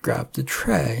and grabbed a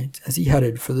tray as he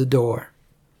headed for the door.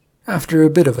 After a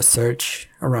bit of a search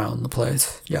around the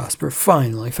place, Jasper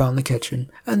finally found the kitchen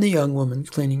and the young woman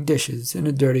cleaning dishes in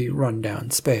a dirty,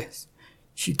 run-down space.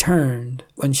 She turned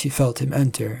when she felt him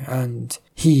enter, and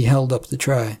he held up the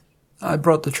tray. I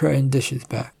brought the tray and dishes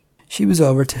back. She was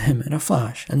over to him in a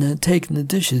flash and had taken the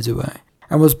dishes away,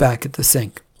 and was back at the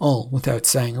sink, all without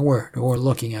saying a word or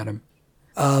looking at him.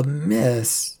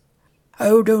 Miss.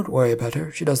 Oh, don't worry about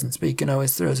her. She doesn't speak and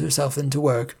always throws herself into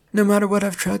work, no matter what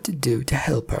I've tried to do to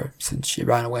help her since she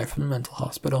ran away from the mental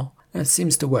hospital. It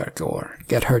seems to work, or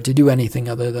get her to do anything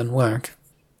other than work.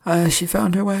 She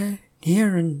found her way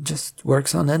here and just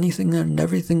works on anything and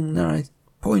everything that I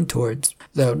point towards,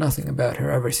 though nothing about her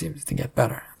ever seems to get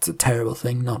better. It's a terrible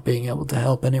thing not being able to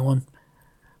help anyone.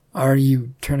 Are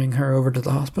you turning her over to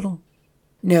the hospital?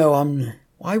 No,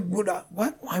 Why would I?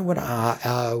 What? Why would I?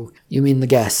 Oh, you mean the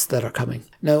guests that are coming?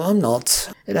 No, I'm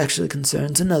not. It actually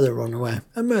concerns another runaway.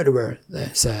 A murderer, they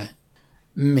say.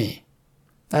 Me.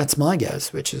 That's my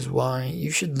guess, which is why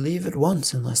you should leave at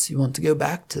once unless you want to go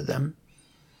back to them.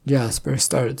 Jasper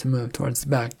started to move towards the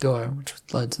back door, which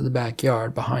led to the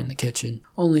backyard behind the kitchen,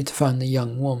 only to find the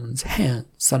young woman's hand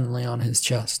suddenly on his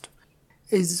chest.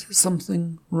 Is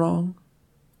something wrong?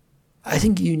 I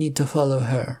think you need to follow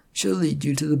her. She'll lead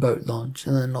you to the boat launch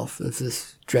and then off of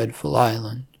this dreadful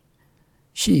island.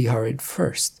 She hurried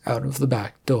first out of the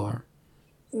back door.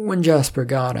 When Jasper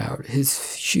got out,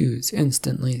 his shoes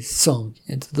instantly sunk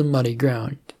into the muddy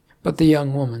ground, but the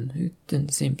young woman, who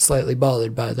didn't seem slightly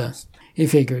bothered by this, he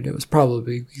figured it was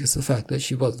probably because of the fact that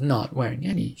she was not wearing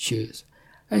any shoes,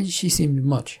 and she seemed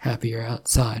much happier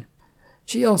outside.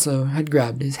 She also had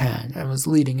grabbed his hand and was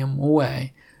leading him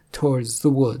away towards the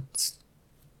woods.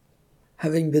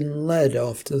 Having been led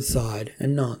off to the side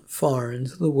and not far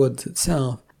into the woods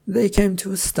itself, they came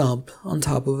to a stop on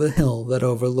top of a hill that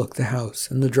overlooked the house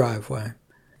and the driveway.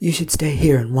 You should stay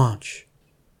here and watch.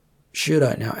 Should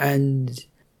I now? And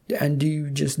do you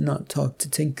just not talk to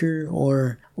Tinker,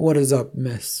 or what is up,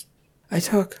 miss? I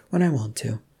talk when I want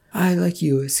to. I, like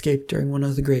you, escaped during one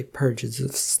of the great purges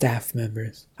of staff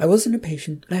members. I wasn't a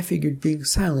patient, and I figured being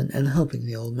silent and helping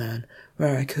the old man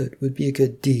where I could would be a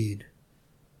good deed.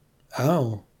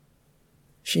 Oh.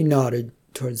 She nodded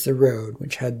towards the road,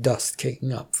 which had dust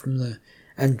kicking up from the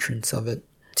entrance of it.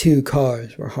 2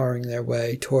 cars were hurrying their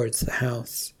way towards the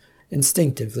house.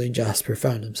 Instinctively, Jasper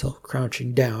found himself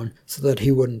crouching down so that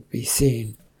he wouldn't be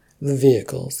seen. The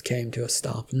vehicles came to a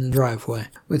stop in the driveway,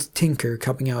 with Tinker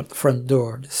coming out the front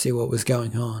door to see what was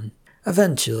going on.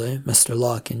 Eventually, Mr.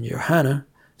 Locke and Johanna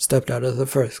stepped out of the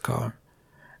first car,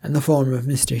 and the form of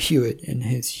Mr. Hewitt in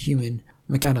his human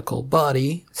mechanical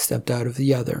body stepped out of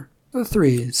the other. The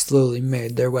 3 slowly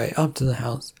made their way up to the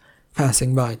house,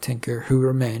 passing by Tinker, who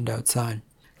remained outside.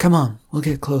 Come on, we'll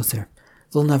get closer.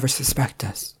 They'll never suspect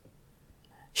us.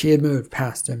 She had moved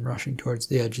past him, rushing towards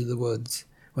the edge of the woods,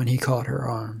 when he caught her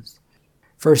arms.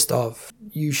 First off,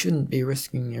 you shouldn't be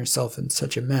risking yourself in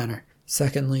such a manner.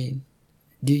 Secondly,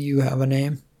 do you have a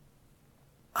name?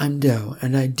 I'm Doe,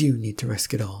 and I do need to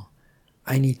risk it all.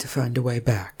 I need to find a way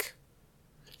back.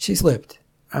 She slipped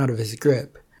out of his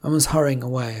grip and was hurrying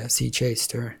away as he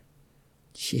chased her.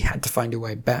 She had to find a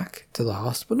way back to the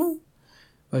hospital?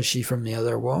 Was she from the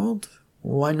other world?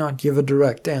 Why not give a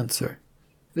direct answer?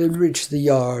 They'd reached the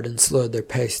yard and slowed their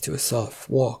pace to a soft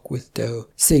walk, with Doe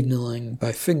signaling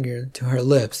by finger to her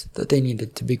lips that they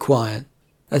needed to be quiet,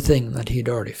 a thing that he'd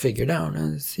already figured out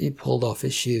as he pulled off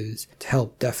his shoes to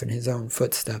help deafen his own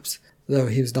footsteps, though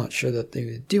he was not sure that they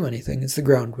would do anything as the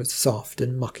ground was soft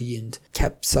and mucky and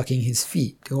kept sucking his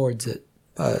feet towards it.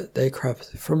 But they crept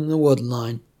from the wood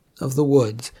line of the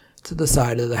woods to the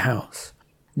side of the house.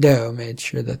 Doe made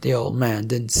sure that the old man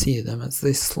didn't see them as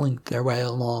they slinked their way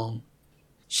along.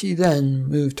 She then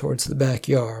moved towards the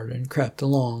backyard and crept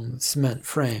along the cement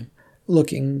frame,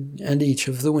 looking at each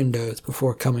of the windows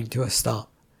before coming to a stop.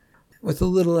 With a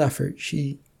little effort,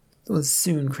 she was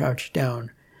soon crouched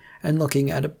down and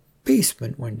looking at a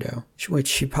basement window, which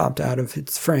she popped out of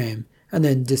its frame and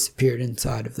then disappeared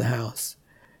inside of the house.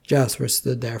 Jasper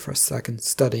stood there for a second,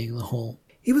 studying the hole.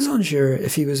 He was unsure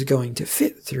if he was going to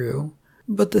fit through,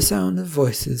 but the sound of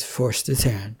voices forced his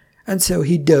hand, and so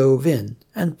he dove in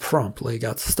and promptly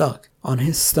got stuck on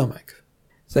his stomach.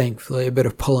 Thankfully, a bit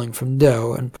of pulling from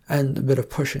Doe and a bit of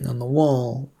pushing on the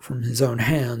wall from his own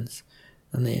hands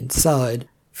on the inside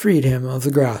freed him of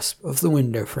the grasp of the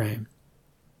window frame.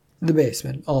 The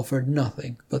basement offered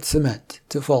nothing but cement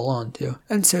to fall onto,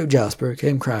 and so Jasper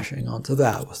came crashing onto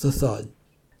that with a thud.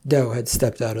 Doe had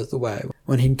stepped out of the way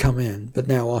when he'd come in, but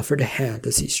now offered a hand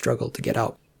as he struggled to get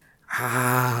up.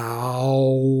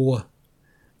 Ow!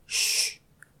 Shh!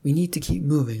 We need to keep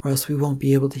moving, or else we won't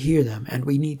be able to hear them, and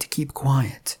we need to keep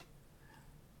quiet.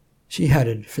 She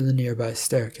headed for the nearby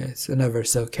staircase and ever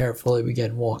so carefully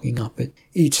began walking up it,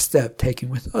 each step taken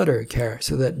with utter care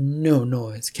so that no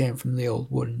noise came from the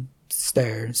old wooden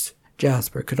stairs.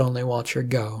 Jasper could only watch her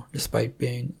go, despite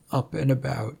being up and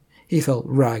about. He felt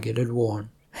ragged and worn.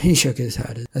 He shook his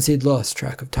head, as he'd lost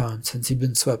track of time since he'd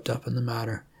been swept up in the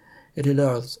matter. It had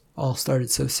all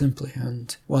started so simply,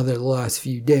 and whether the last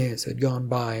few days had gone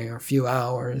by, or few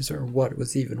hours, or what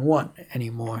was even what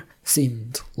anymore,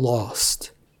 seemed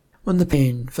lost. When the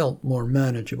pain felt more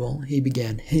manageable, he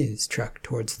began his trek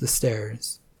towards the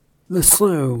stairs. The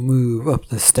slow move up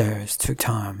the stairs took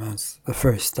time, as the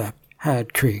first step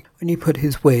had creaked when he put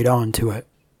his weight onto it.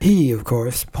 He, of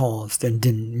course, paused and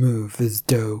didn't move as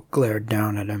Doe glared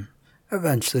down at him.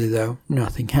 Eventually, though,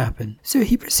 nothing happened, so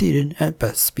he proceeded at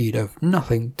best speed of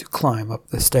nothing to climb up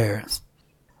the stairs.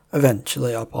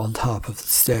 Eventually, up on top of the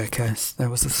staircase, there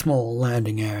was a small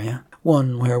landing area,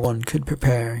 one where one could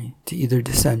prepare to either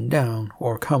descend down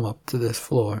or come up to this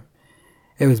floor.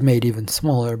 It was made even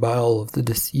smaller by all of the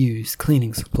disused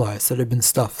cleaning supplies that had been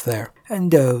stuffed there,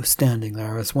 and Doe standing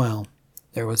there as well.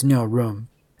 There was no room,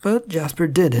 but Jasper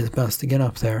did his best to get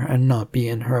up there and not be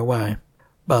in her way.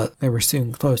 But they were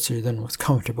soon closer than was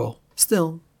comfortable.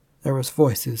 Still, there was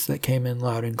voices that came in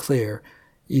loud and clear,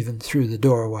 even through the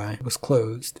doorway was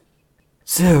closed.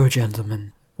 "So,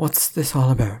 gentlemen, what's this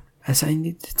all about? As I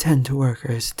need to tend to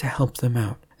workers to help them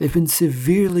out. They've been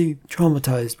severely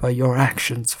traumatized by your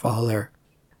actions, Father."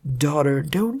 "Daughter,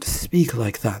 don't speak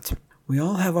like that. We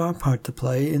all have our part to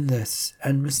play in this,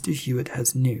 and Mr. Hewitt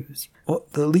has news.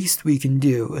 What the least we can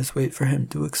do is wait for him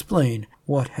to explain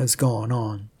what has gone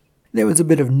on." There was a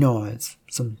bit of noise,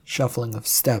 some shuffling of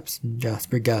steps, and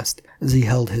Jasper guessed as he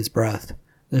held his breath.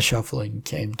 The shuffling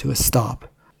came to a stop.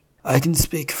 "I can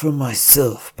speak for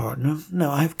myself, partner.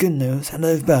 Now, I have good news and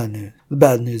I have bad news. The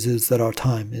bad news is that our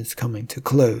time is coming to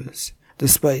close.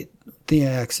 Despite the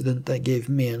accident that gave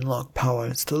me and Locke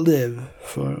powers to live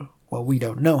for, well, we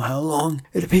don't know how long,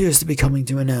 it appears to be coming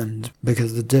to an end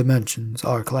because the dimensions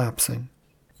are collapsing."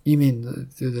 "You mean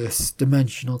this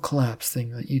dimensional collapse thing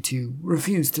that you two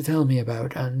refused to tell me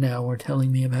about and now are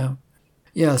telling me about?"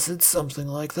 "Yes, it's something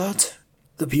like that.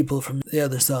 The people from the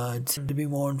other side seem to be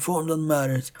more informed on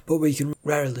matters, but we can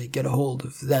rarely get a hold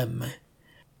of them."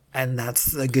 "And that's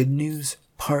the good news,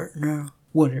 partner?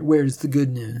 Where's the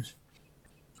good news?"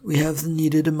 "We have the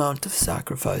needed amount of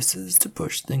sacrifices to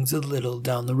push things a little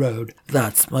down the road.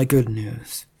 That's my good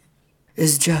news."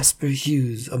 "Is Jasper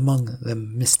Hughes among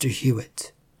them, Mr.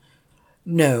 Hewitt?"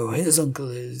 "No, his uncle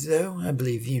is, though. I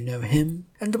believe you know him.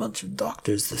 And a bunch of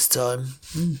doctors this time."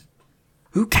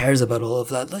 "Who cares about all of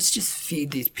that? Let's just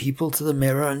feed these people to the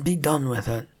mirror and be done with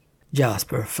it."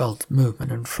 Jasper felt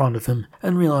movement in front of him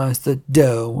and realized that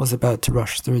Doe was about to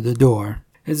rush through the door.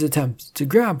 His attempt to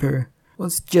grab her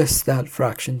was just that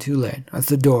fraction too late, as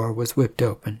the door was whipped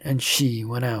open and she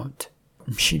went out.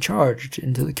 She charged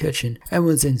into the kitchen and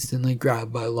was instantly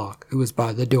grabbed by Locke, who was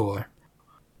by the door.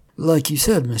 "Like you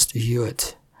said, Mr.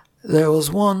 Hewitt, there was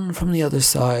one from the other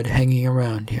side hanging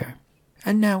around here.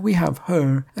 And now we have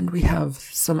her, and we have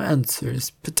some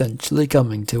answers potentially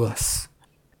coming to us.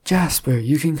 Jasper,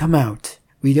 you can come out.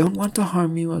 We don't want to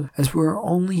harm you, as we're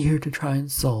only here to try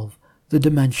and solve the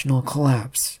dimensional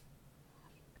collapse."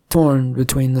 Torn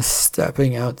between the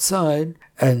stepping outside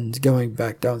and going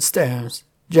back downstairs,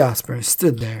 Jasper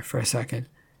stood there for a second,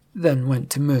 then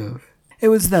went to move. It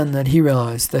was then that he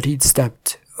realized that he'd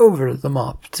stepped over the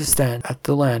mop to stand at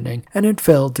the landing, and had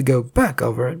failed to go back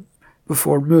over it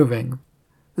before moving.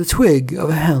 The twig of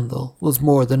a handle was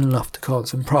more than enough to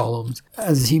cause him problems.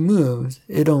 As he moved,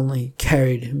 it only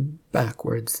carried him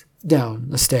backwards down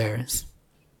the stairs.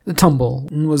 The tumble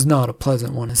was not a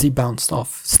pleasant one as he bounced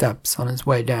off steps on his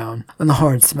way down, and the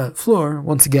hard cement floor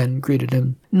once again greeted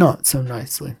him not so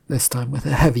nicely, this time with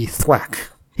a heavy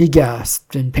thwack. He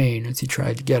gasped in pain as he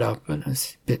tried to get up, and it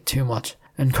was a bit too much,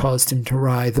 and caused him to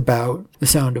writhe about. The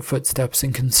sound of footsteps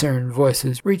and concerned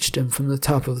voices reached him from the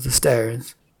top of the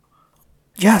stairs.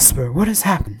 "Jasper, what has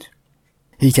happened?"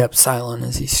 He kept silent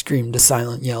as he screamed a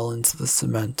silent yell into the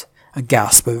cement, a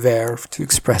gasp of air to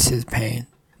express his pain.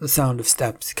 The sound of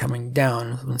steps coming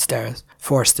down the stairs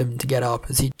forced him to get up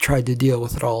as he tried to deal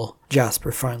with it all.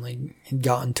 Jasper finally had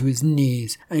gotten to his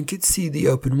knees and could see the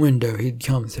open window he'd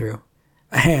come through.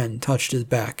 A hand touched his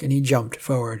back, and he jumped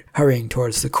forward, hurrying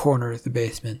towards the corner of the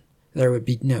basement. There would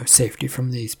be no safety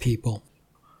from these people.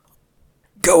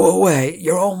 "Go away!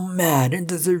 You're all mad and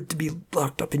deserve to be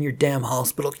locked up in your damn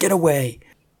hospital. Get away!"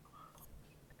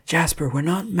 "Jasper, we're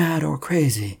not mad or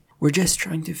crazy. We're just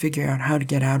trying to figure out how to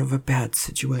get out of a bad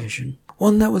situation.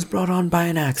 One that was brought on by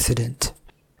an accident.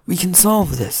 We can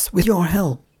solve this with your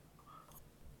help."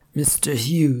 "Mr.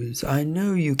 Hughes, I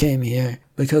know you came here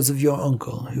because of your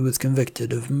uncle who was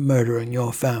convicted of murdering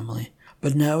your family.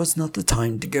 But now is not the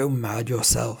time to go mad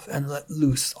yourself and let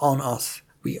loose on us.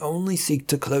 We only seek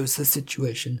to close the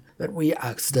situation that we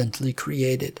accidentally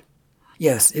created.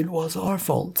 Yes, it was our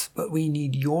fault, but we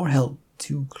need your help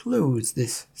to close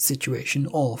this situation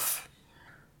off."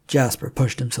 Jasper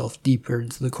pushed himself deeper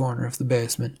into the corner of the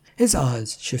basement. His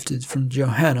eyes shifted from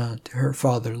Johanna to her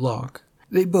father, Locke.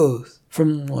 They both,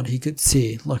 from what he could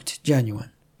see, looked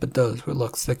genuine, but those were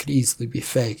looks that could easily be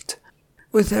faked.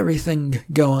 With everything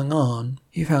going on,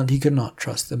 he found he could not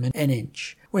trust them an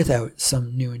inch, without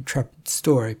some new intrepid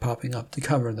story popping up to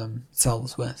cover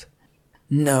themselves with.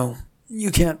 "No,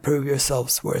 you can't prove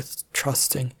yourselves worth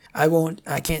trusting.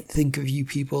 I can't think of you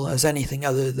people as anything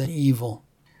other than evil."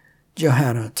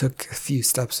 Johanna took a few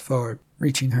steps forward,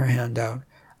 reaching her hand out.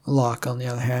 Locke, on the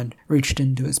other hand, reached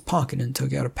into his pocket and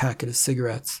took out a packet of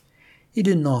cigarettes. He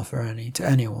didn't offer any to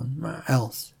anyone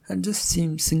else, and just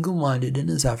seemed single-minded in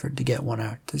his effort to get one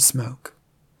out to smoke.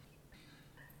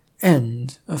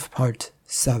 End of part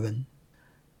 7.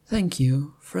 Thank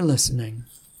you for listening.